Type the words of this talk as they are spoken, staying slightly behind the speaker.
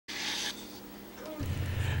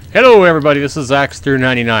Hello everybody, this is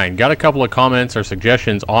Zaxter99. Got a couple of comments or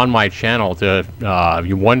suggestions on my channel to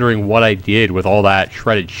you're wondering what I did with all that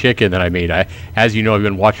shredded chicken that I made. As you know, I've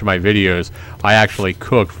been watching my videos. I actually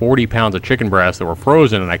cooked 40 pounds of chicken breasts that were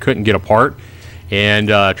frozen and I couldn't get apart.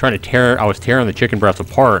 And I was tearing the chicken breasts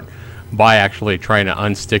apart by actually trying to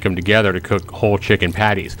unstick them together to cook whole chicken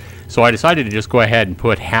patties. So I decided to just go ahead and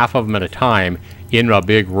put half of them at a time in a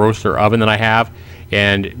big roaster oven that I have.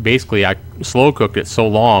 And basically I slow cooked it so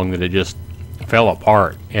long that it just fell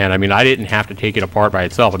apart. And I mean, I didn't have to take it apart by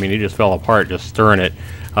itself. I mean, it just fell apart just stirring it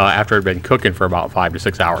after it had been cooking for about 5 to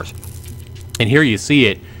 6 hours. And here you see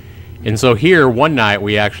it. And so here one night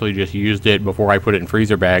we actually just used it before I put it in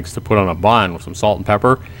freezer bags to put on a bun with some salt and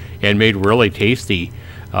pepper and made really tasty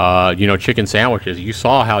chicken sandwiches. You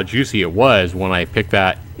saw how juicy it was when I picked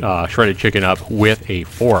that shredded chicken up with a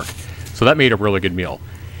fork. So that made a really good meal.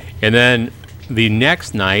 And then the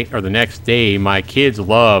next night or the next day, my kids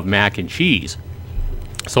love mac and cheese.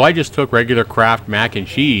 So I just took regular Kraft mac and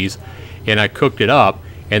cheese and I cooked it up,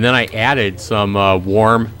 and then I added some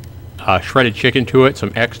warm shredded chicken to it,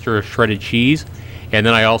 some extra shredded cheese, and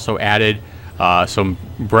then I also added some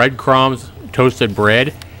breadcrumbs, toasted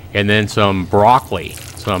bread, and then some broccoli.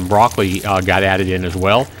 Some broccoli got added in as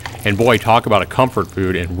well. And boy, talk about a comfort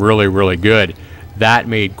food and really, really good. That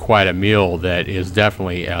made quite a meal that is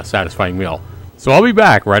definitely a satisfying meal. So I'll be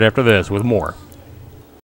back right after this with more.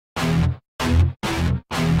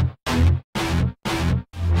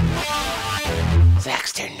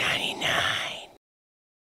 Zaxter99.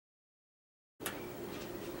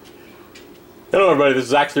 Hello everybody, this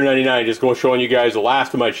is Zaxter99, just going showing you guys the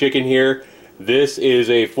last of my chicken here. This is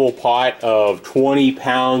a full pot of 20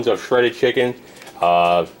 pounds of shredded chicken.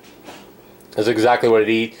 That's exactly what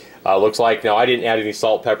it looks like. Now, I didn't add any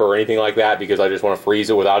salt, pepper, or anything like that because I just want to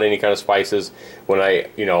freeze it without any kind of spices when I,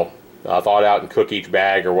 thaw it out and cook each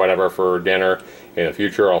bag or whatever for dinner. In the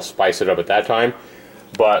future, I'll spice it up at that time.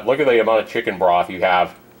 But look at the amount of chicken broth you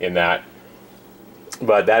have in that.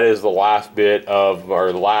 But that is the last bit of,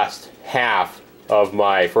 or the last half of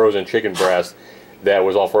my frozen chicken breast that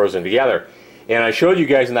was all frozen together. And I showed you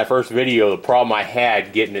guys in that first video the problem I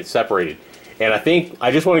had getting it separated. And I think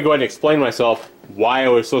I just want to go ahead and explain myself why I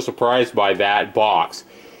was so surprised by that box.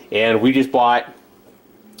 And we just bought,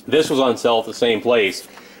 this was on sale at the same place.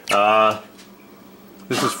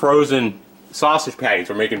 This is frozen sausage patties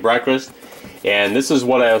for making breakfast. And this is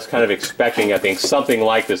what I was kind of expecting, I think, something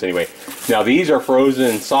like this anyway. Now these are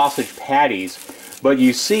frozen sausage patties, but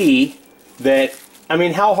you see that, I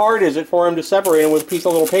mean, how hard is it for them to separate them with a piece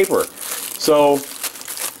of little paper? So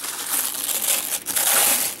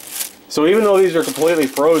even though these are completely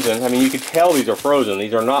frozen, I mean, you can tell these are frozen.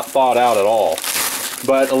 These are not thawed out at all.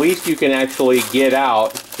 But at least you can actually get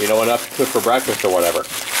out, enough to cook for breakfast or whatever.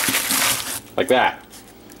 Like that.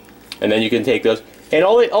 And then you can take those. And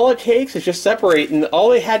all it takes is just separate. And all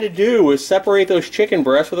they had to do was separate those chicken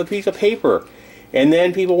breasts with a piece of paper. And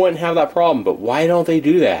then people wouldn't have that problem. But why don't they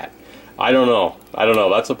do that? I don't know.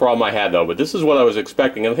 That's the problem I had, though. But this is what I was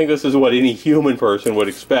expecting. And I think this is what any human person would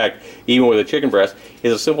expect, even with a chicken breast,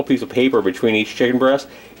 is a simple piece of paper between each chicken breast.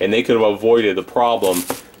 And they could have avoided the problem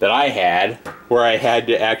that I had, where I had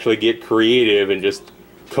to actually get creative and just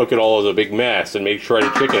cook it all as a big mess and make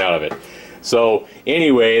shredded chicken out of it. So,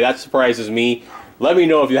 anyway, that surprises me. Let me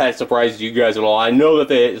know if that surprises you guys at all. I know that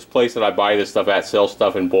this place that I buy this stuff at sells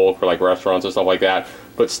stuff in bulk for like restaurants and stuff like that.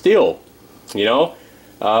 But still,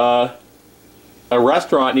 a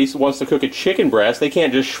restaurant wants to cook a chicken breast. They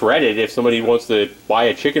can't just shred it if somebody wants to buy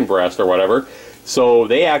a chicken breast or whatever. So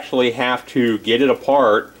they actually have to get it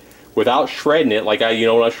apart without shredding it. Like when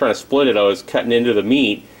I was trying to split it, I was cutting into the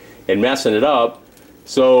meat and messing it up.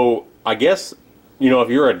 So I guess, if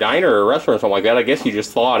you're a diner or a restaurant or something like that, I guess you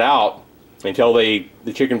just thaw it out until the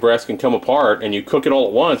chicken breast can come apart and you cook it all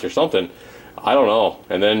at once or something. I don't know.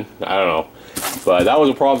 And then, I don't know. But that was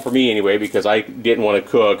a problem for me anyway, because I didn't want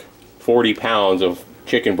to cook 40 pounds of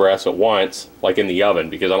chicken breasts at once, like in the oven,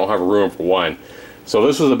 because I don't have room for one. So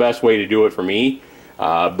this was the best way to do it for me.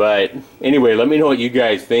 But anyway, let me know what you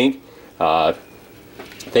guys think.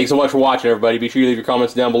 Thanks so much for watching, everybody. Be sure you leave your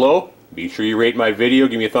comments down below. Be sure you rate my video.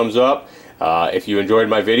 Give me a thumbs up if you enjoyed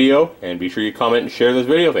my video. And be sure you comment and share this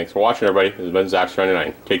video. Thanks for watching, everybody. This has been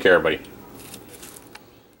Zaxter99. Take care, everybody.